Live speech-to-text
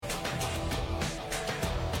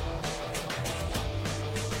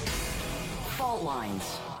Fault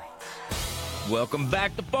Lines. Welcome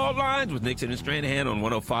back to Fault Lines with Nixon and Stranahan on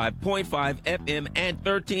 105.5 FM and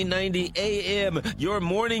 1390 AM. Your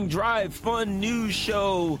morning drive fun news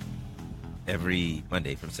show every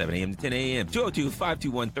Monday from 7 a.m. to 10 a.m.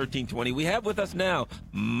 202-521-1320. We have with us now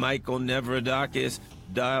Michael Nevradakis.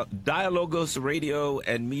 Dialogos Radio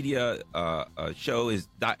and Media show. His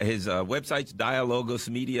website's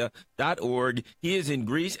dialogosmedia.org. He is in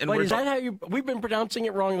Greece. And is that how we've been pronouncing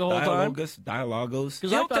it wrong the whole time? Dialogos.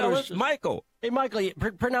 He'll tell us. Michael. Hey, Michael,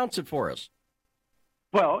 pronounce it for us.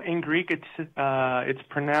 Well, in Greek, it's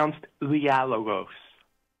pronounced dialogos.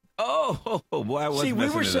 Oh, boy, I was See, we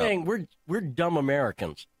were saying we're dumb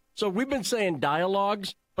Americans. So we've been saying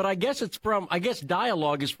dialogues, but I guess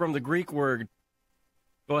dialogue is from the Greek word.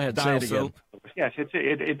 Go ahead, say it again. Yes,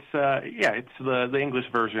 it's the English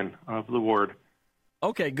version of the word.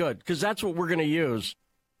 Okay, good, because that's what we're going to use.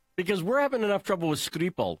 Because we're having enough trouble with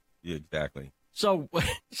Skripal. Yeah, exactly. So,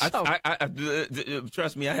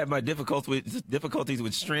 trust me, I have my difficulties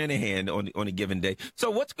with Stranahan on a given day. So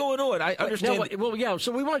what's going on? I understand.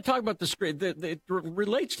 So we want to talk about the script. It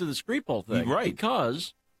relates to the Skripal thing, right?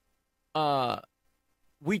 Because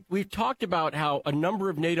we've talked about how a number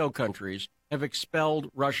of NATO countries have expelled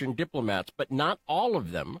Russian diplomats, but not all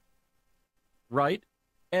of them, right?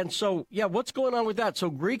 And so, what's going on with that? So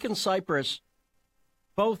Greece and Cyprus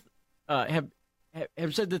both have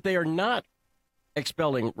said that they are not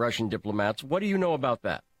expelling Russian diplomats. What do you know about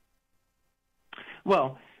that?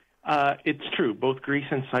 Well, it's true. Both Greece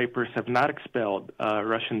and Cyprus have not expelled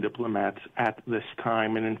Russian diplomats at this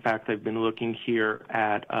time. And in fact, I've been looking here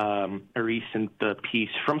at a recent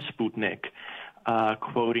piece from Sputnik,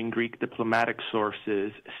 quoting Greek diplomatic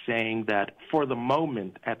sources saying that for the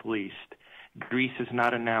moment, at least, Greece has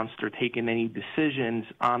not announced or taken any decisions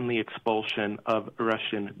on the expulsion of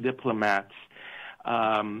Russian diplomats.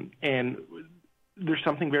 And there's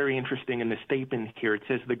something very interesting in the statement here. It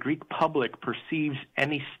says the Greek public perceives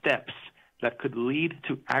any steps that could lead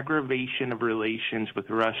to aggravation of relations with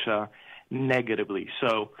Russia negatively.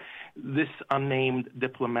 So this unnamed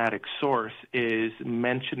diplomatic source is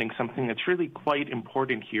mentioning something that's really quite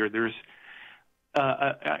important here. There's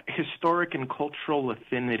a historic and cultural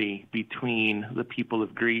affinity between the people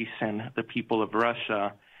of Greece and the people of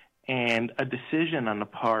Russia, and a decision on the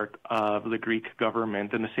part of the Greek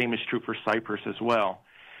government, and the same is true for Cyprus as well,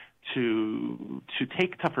 to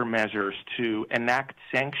take tougher measures, to enact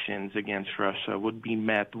sanctions against Russia would be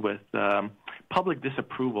met with public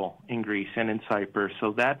disapproval in Greece and in Cyprus.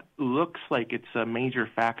 So that looks like it's a major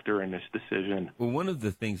factor in this decision. Well, one of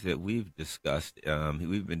the things that we've discussed,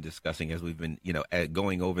 we've been discussing as we've been,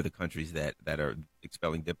 going over the countries that are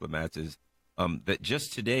expelling diplomats is that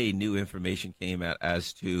just today new information came out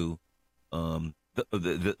as to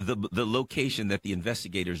the location that the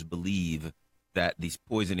investigators believe that these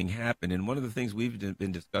poisoning happened. And one of the things we've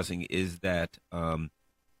been discussing is that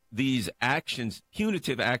these actions,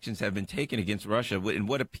 punitive actions, have been taken against Russia in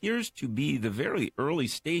what appears to be the very early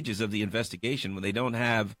stages of the investigation when they don't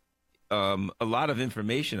have a lot of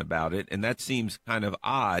information about it. And that seems kind of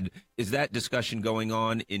odd. Is that discussion going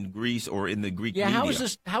on in Greece or in the Greek media? How is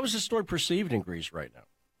this story perceived in Greece right now?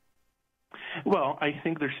 Well, I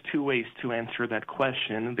think there's two ways to answer that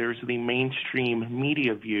question. There's the mainstream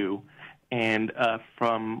media view. And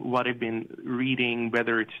from what I've been reading,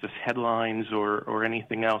 whether it's just headlines or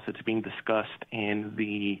anything else that's being discussed in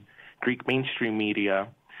the Greek mainstream media,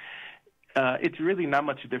 it's really not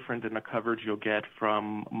much different than the coverage you'll get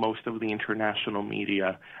from most of the international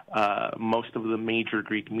media. Most of the major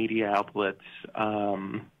Greek media outlets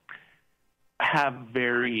have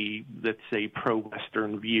very, let's say,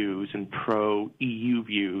 pro-Western views and pro-EU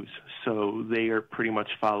views. So they are pretty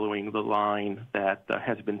much following the line that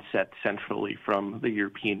has been set centrally from the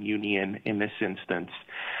European Union in this instance.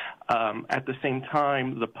 At the same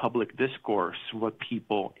time, the public discourse, what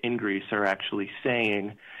people in Greece are actually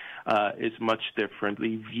saying, is much different.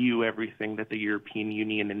 They view everything that the European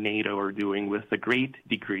Union and NATO are doing with a great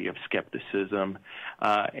degree of skepticism.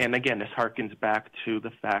 And again, this harkens back to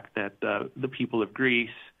the fact that the people of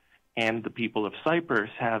Greece and the people of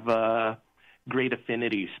Cyprus have great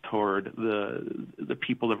affinities toward the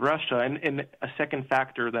people of Russia. And a second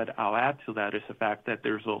factor that I'll add to that is the fact that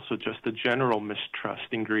there's also just a general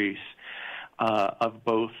mistrust in Greece of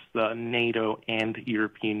both NATO and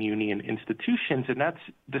European Union institutions, and that's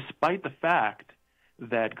despite the fact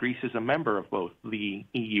that Greece is a member of both the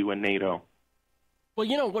EU and NATO.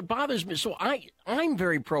 Well, what bothers me, so I'm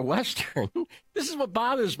very pro-Western. This is what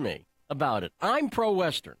bothers me about it. I'm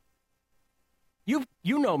pro-Western. You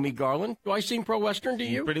know me, Garland. Do I seem pro-Western to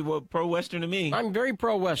you? Pretty well pro-Western to me. I'm very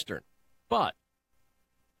pro-Western. But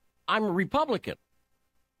I'm a Republican,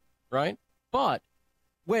 right? But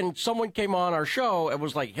when someone came on our show and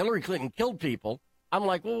was like, Hillary Clinton killed people, I'm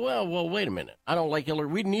like, well, wait a minute. I don't like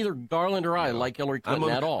Hillary. Neither Garland or I like Hillary Clinton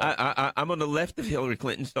at all. I'm on the left of Hillary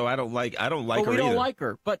Clinton, so I don't like her we either. don't like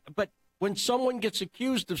her. But when someone gets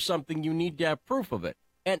accused of something, you need to have proof of it.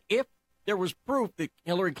 And if there was proof that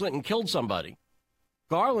Hillary Clinton killed somebody,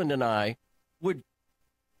 Garland and I would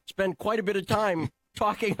spend quite a bit of time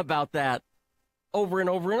talking about that over and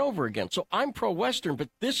over and over again. So I'm pro-Western, but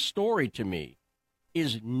this story to me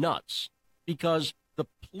is nuts because the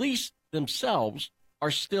police themselves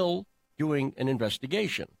are still doing an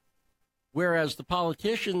investigation, whereas the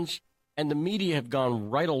politicians and the media have gone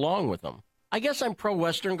right along with them. I guess I'm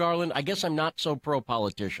pro-Western, Garland. I guess I'm not so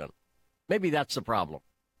pro-politician. Maybe that's the problem.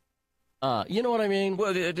 You know what I mean?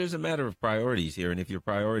 Well, there's a matter of priorities here, and if your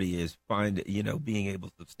priority is being able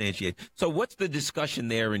to substantiate. So what's the discussion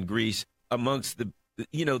there in Greece amongst the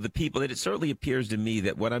people? It certainly appears to me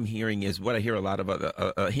that what I'm hearing is what I hear a lot of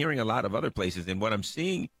other places, and what I'm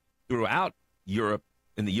seeing throughout Europe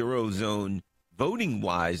and the Eurozone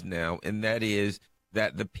voting-wise now, and that is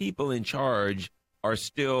that the people in charge are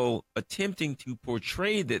still attempting to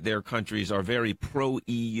portray that their countries are very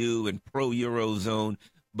pro-EU and pro-Eurozone,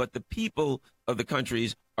 but the people of the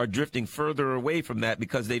countries are drifting further away from that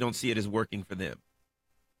because they don't see it as working for them.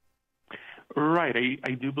 Right.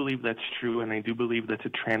 I do believe that's true, and I do believe that's a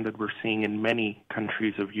trend that we're seeing in many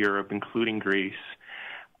countries of Europe, including Greece.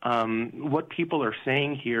 What people are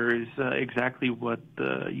saying here is exactly what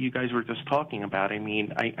you guys were just talking about. I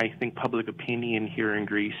mean, I think public opinion here in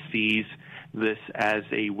Greece sees this as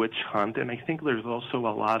a witch hunt, and I think there's also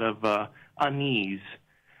a lot of unease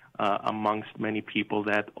amongst many people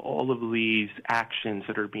that all of these actions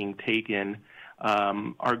that are being taken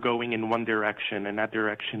are going in one direction, and that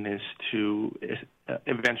direction is to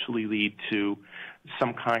eventually lead to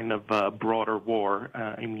some kind of broader war.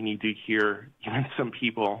 I mean, you do hear even some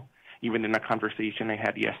people, even in a conversation I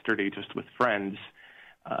had yesterday just with friends,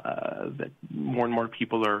 that more and more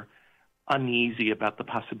people are uneasy about the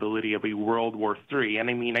possibility of a World War III. And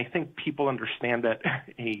I mean, I think people understand that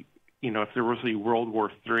if there was a World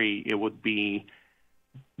War III, it would be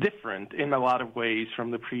different in a lot of ways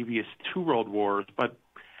from the previous two world wars. But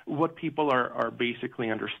what people are basically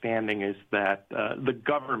understanding is that the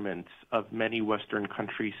governments of many Western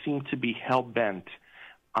countries seem to be hell-bent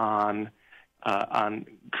on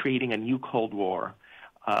creating a new Cold War.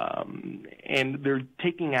 And they're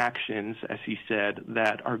taking actions, as he said,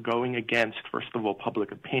 that are going against, first of all,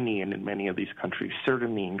 public opinion in many of these countries,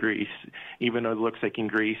 certainly in Greece, even though it looks like in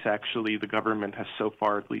Greece, actually, the government has so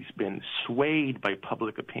far at least been swayed by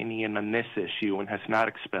public opinion on this issue and has not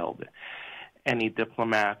expelled any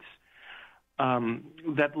diplomats.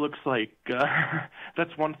 That looks like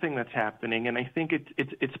that's one thing that's happening, and I think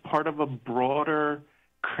it's part of a broader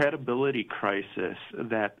credibility crisis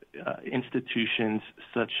that institutions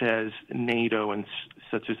such as NATO and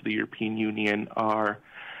such as the European Union are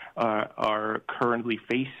currently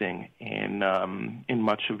facing in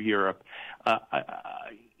much of Europe.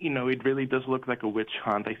 It really does look like a witch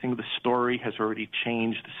hunt. I think the story has already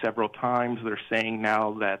changed several times. They're saying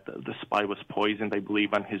now that the spy was poisoned, I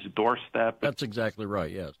believe, on his doorstep. That's exactly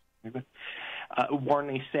right, yes. Weren't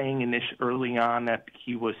they saying early on that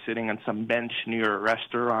he was sitting on some bench near a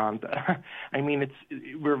restaurant? I mean,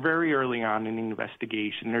 we're very early on in the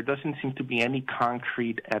investigation. There doesn't seem to be any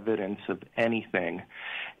concrete evidence of anything.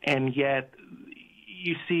 And yet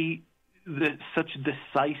you see such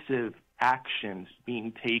decisive actions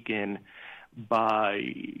being taken by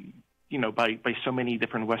so many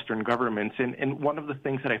different Western governments. And one of the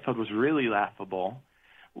things that I thought was really laughable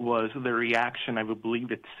was the reaction, I would believe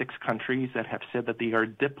it's 6 countries that have said that they are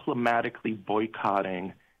diplomatically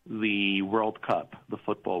boycotting the World Cup, the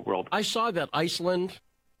football World Cup. I saw that Iceland.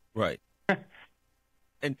 Right.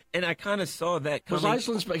 and I kind of saw that coming. Was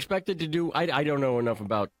Iceland expected to do, I don't know enough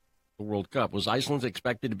about the World Cup. Was Iceland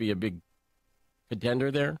expected to be a big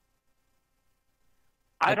contender there?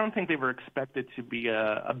 I don't think they were expected to be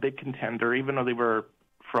a big contender, even though they were,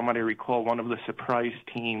 from what I recall, one of the surprise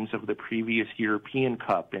teams of the previous European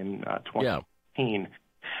Cup in 2015. Yeah.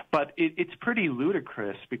 But it's pretty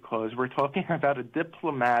ludicrous because we're talking about a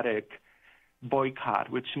diplomatic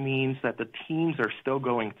boycott, which means that the teams are still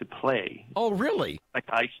going to play. Oh, really? Like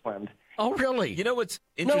Iceland. Oh, really? You know what's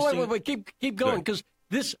interesting? No, wait. Keep going, because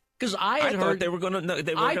I had heard they were going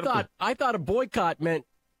to. I thought a boycott meant,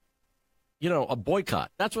 a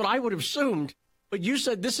boycott. That's what I would have assumed. But you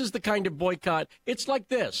said this is the kind of boycott. It's like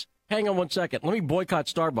this. Hang on one second. Let me boycott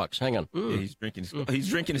Starbucks. Hang on. Yeah, he's drinking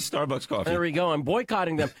his Starbucks coffee. There we go. I'm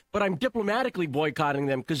boycotting them. But I'm diplomatically boycotting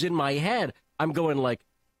them because in my head, I'm going like,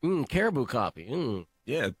 Caribou coffee.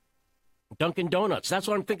 Yeah. Dunkin' Donuts. That's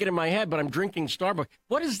what I'm thinking in my head, but I'm drinking Starbucks.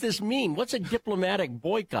 What does this mean? What's a diplomatic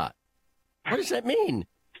boycott? What does that mean?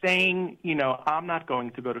 Saying, I'm not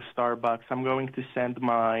going to go to Starbucks. I'm going to send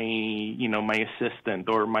my assistant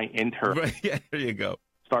or my intern. Right. Yeah, there you go.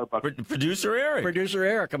 Starbucks. Producer Eric. Producer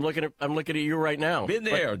Eric, I'm looking at you right now. Been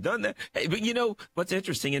there, done that. Hey, but you know what's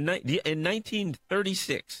interesting? In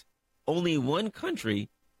 1936, only one country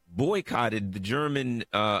boycotted the German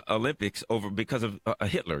Olympics because of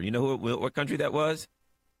Hitler. You know what country that was?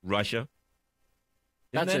 Russia.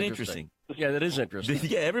 Isn't That's that interesting. Yeah, that is interesting.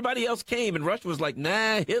 Yeah, everybody else came, and Russia was like,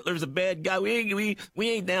 "Nah, Hitler's a bad guy. We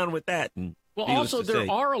ain't down with that." And well, also there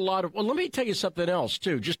are a lot of. Well, let me tell you something else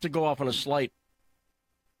too, just to go off on a slight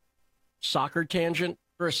soccer tangent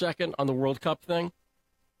for a second on the World Cup thing.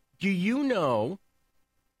 Do you know,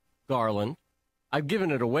 Garland? I've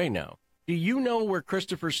given it away now. Do you know where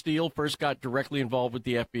Christopher Steele first got directly involved with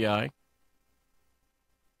the FBI?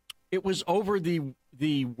 It was over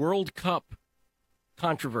the World Cup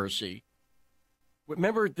controversy.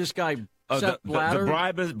 Remember this guy, Sepp Blatter? The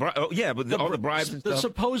bribe is, all the bribes and stuff. The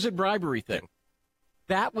supposed bribery thing.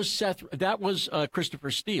 That was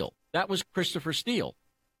Christopher Steele. That was Christopher Steele.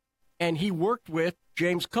 And he worked with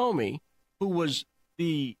James Comey, who was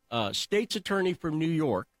the state's attorney from New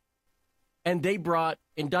York, and they brought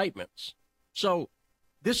indictments. So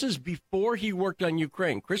this is before he worked on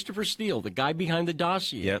Ukraine. Christopher Steele, the guy behind the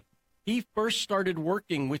dossier, yep. He first started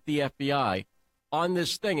working with the FBI on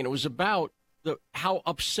this thing, and it was about how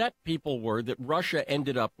upset people were that Russia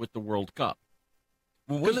ended up with the World Cup.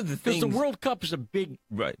 Well, one of the things, because the World Cup is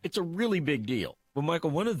it's a really big deal. Well,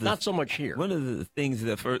 Michael, not so much here. One of the things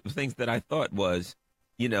that I thought was,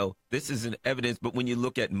 this is an evidence, but when you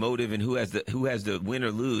look at motive and who has the win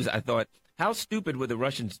or lose, I thought, how stupid would the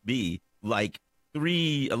Russians be? Like a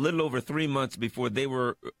little over 3 months before they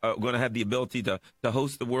were going to have the ability to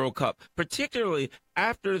host the World Cup, particularly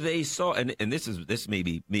after they saw, and this may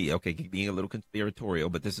be me, okay, being a little conspiratorial,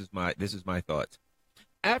 but this is my thoughts.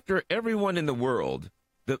 After everyone in the world,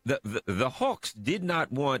 the Hawks did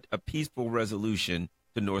not want a peaceful resolution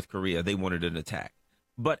to North Korea. They wanted an attack.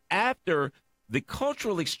 But after the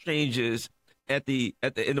cultural exchanges in the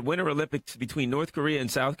Winter Olympics between North Korea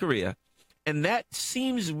and South Korea, and that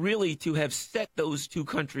seems really to have set those two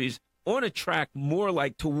countries on a track more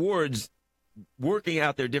like towards working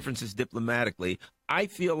out their differences diplomatically. I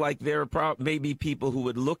feel like there are maybe people who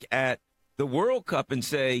would look at the World Cup and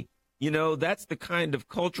say, that's the kind of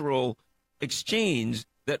cultural exchange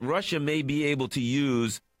that Russia may be able to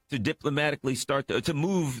use to diplomatically start to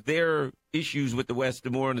move their issues with the West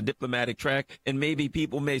more on a diplomatic track, and maybe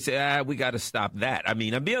people may say, we got to stop that. I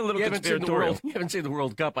mean, I'm being a little conspiratorial. You haven't seen the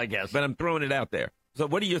World Cup, I guess. But I'm throwing it out there. So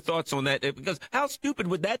what are your thoughts on that? Because how stupid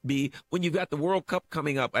would that be when you've got the World Cup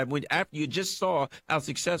coming up, and after you just saw how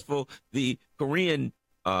successful the Korean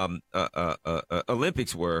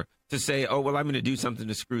Olympics were, to say, I'm going to do something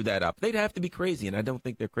to screw that up? They'd have to be crazy, and I don't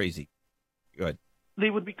think they're crazy. Go ahead. They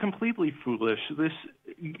would be completely foolish.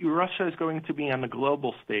 Russia is going to be on the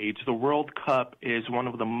global stage. The World Cup is one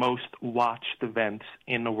of the most watched events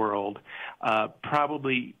in the world.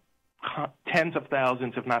 Probably tens of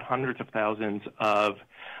thousands, if not hundreds of thousands, of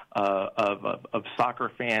soccer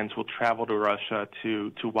fans will travel to Russia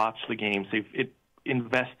to watch the games. They've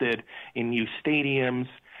invested in new stadiums.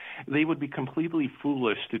 They would be completely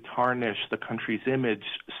foolish to tarnish the country's image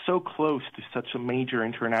so close to such a major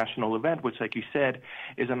international event, which, like you said,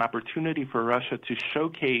 is an opportunity for Russia to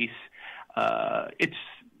showcase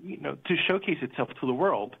showcase itself to the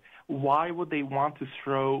world. Why would they want to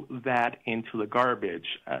throw that into the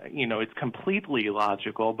garbage? It's completely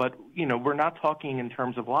illogical, but we're not talking in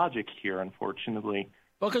terms of logic here, unfortunately.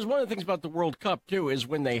 Well, because one of the things about the World Cup too is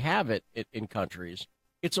when they have it in countries,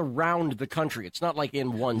 it's around the country. It's not like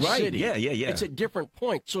in one city. Yeah. It's at different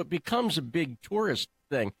points, so it becomes a big tourist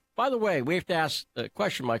thing. By the way, we have to ask a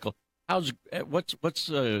question, Michael.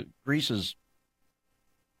 What's Greece's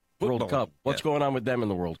World Cup? What's going on with them in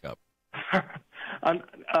the World Cup?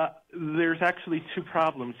 There's actually two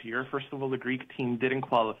problems here. First of all, the Greek team didn't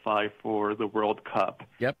qualify for the World Cup.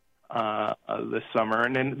 Yep. This summer,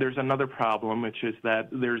 and then there's another problem, which is that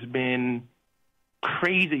there's been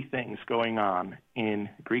crazy things going on in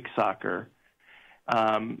Greek soccer.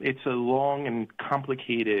 It's a long and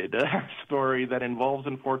complicated story that involves,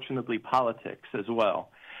 unfortunately, politics as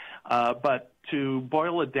well. But to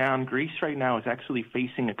boil it down, Greece right now is actually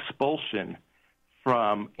facing expulsion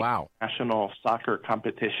from national soccer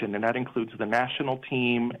competition, and that includes the national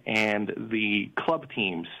team and the club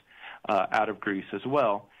teams out of Greece as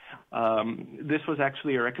well. This was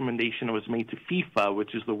actually a recommendation that was made to FIFA,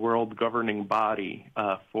 which is the world governing body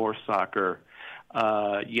for soccer,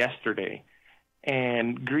 yesterday.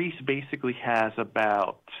 And Greece basically has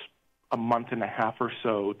about a month and a half or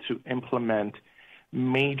so to implement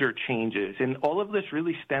major changes. And all of this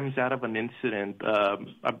really stems out of an incident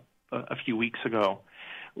a few weeks ago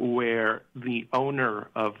where the owner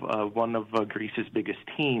of one of Greece's biggest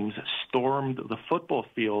teams stormed the football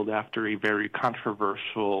field after a very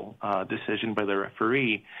controversial decision by the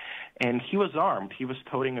referee. And he was armed. He was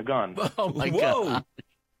toting a gun. Oh, my God.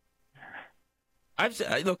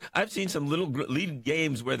 I've seen some little league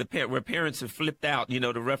games where where parents have flipped out,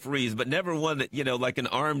 the referees, but never one that, like an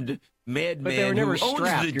armed madman But they were never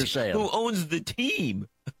strapped, you're saying. Who owns the team.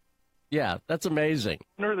 Yeah, that's amazing.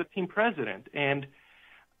 Owner of the team president. And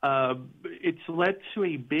it's led to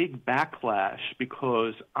a big backlash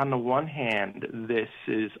because, on the one hand, this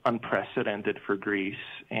is unprecedented for Greece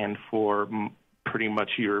and for pretty much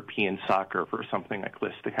European soccer for something like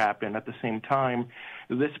this to happen. At the same time,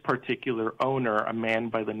 this particular owner, a man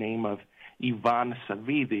by the name of Ivan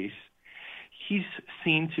Savidis, he's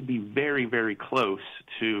seen to be very, very close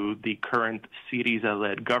to the current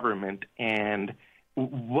Syriza-led government, and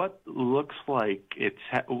what it looks like is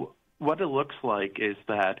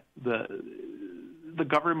that the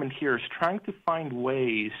government here is trying to find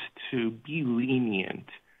ways to be lenient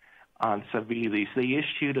on Savidis. They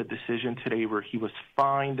issued a decision today where he was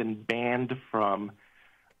fined and banned from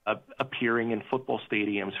appearing in football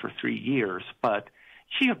stadiums for 3 years, but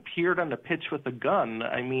he appeared on the pitch with a gun.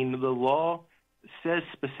 I mean, the law says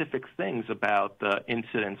specific things about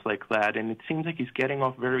incidents like that, and it seems like he's getting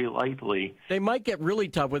off very lightly. They might get really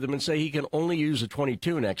tough with him and say he can only use a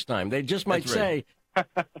 .22 next time. They just might say that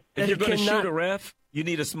if you're going to shoot a ref, you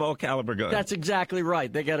need a small caliber gun. That's exactly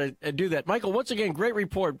right. They got to do that. Michael, once again, great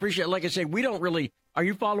report. Appreciate it. Like I say, we don't really. Are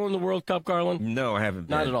you following the World Cup, Garland? No, I haven't.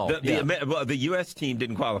 Not at all. The U.S. team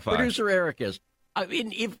didn't qualify. Producer Eric is. I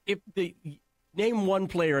mean, name one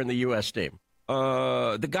player in the U.S. team.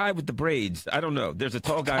 The guy with the braids. I don't know. There's a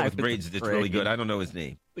tall guy with braids that's really good. I don't know his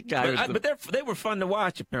name. But they were fun to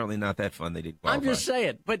watch. Apparently not that fun. They didn't qualify. I'm just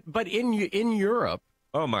saying. But in Europe.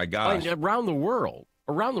 Oh, my gosh. Around the world.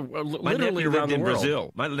 Literally around the world.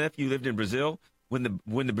 Brazil. My nephew lived in Brazil. When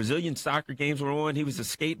the Brazilian soccer games were on, he was a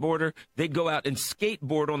skateboarder. They'd go out and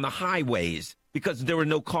skateboard on the highways because there were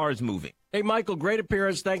no cars moving. Hey, Michael, great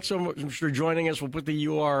appearance. Thanks so much for joining us. We'll put the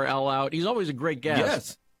URL out. He's always a great guest.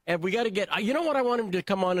 Yes. And we got to get, you know what I want him to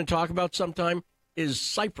come on and talk about sometime is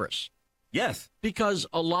Cyprus. Yes. Because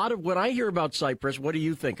a lot of, when I hear about Cyprus, what do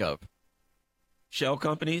you think of? Shell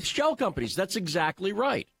companies? Shell companies. That's exactly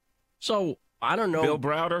right. So, I don't know. Bill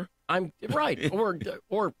Browder? I'm right. Or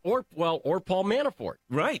Paul Manafort.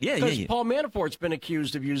 Right. Yeah. Because Paul Manafort's been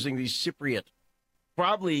accused of using these Cypriot.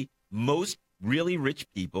 Probably most really rich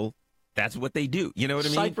people, that's what they do. You know what I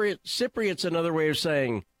mean? Cypriot's another way of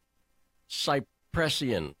saying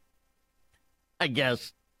Cypressian, I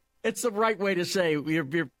guess. It's the right way to say you're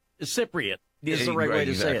Cypriot. Is the right way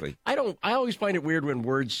to say it. I always find it weird when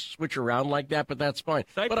words switch around like that, but that's fine.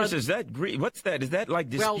 Cyprus, is that Greek? What's that? Is that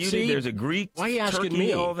like disputed? There's a Greek, why are you asking Turkey,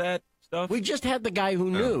 me? all that stuff? We just had the guy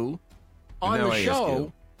who knew on the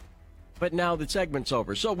show, but now the segment's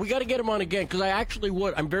over. So we got to get him on again because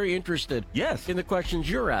I'm very interested in the questions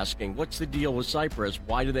you're asking. What's the deal with Cyprus?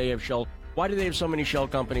 Why do they have so many shell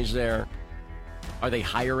companies there? Are they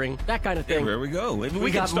hiring? That kind of thing. There we go. Maybe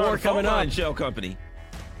we got more coming up. Shell company.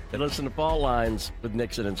 And listen to Fault Lines with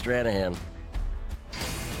Nixon and Stranahan.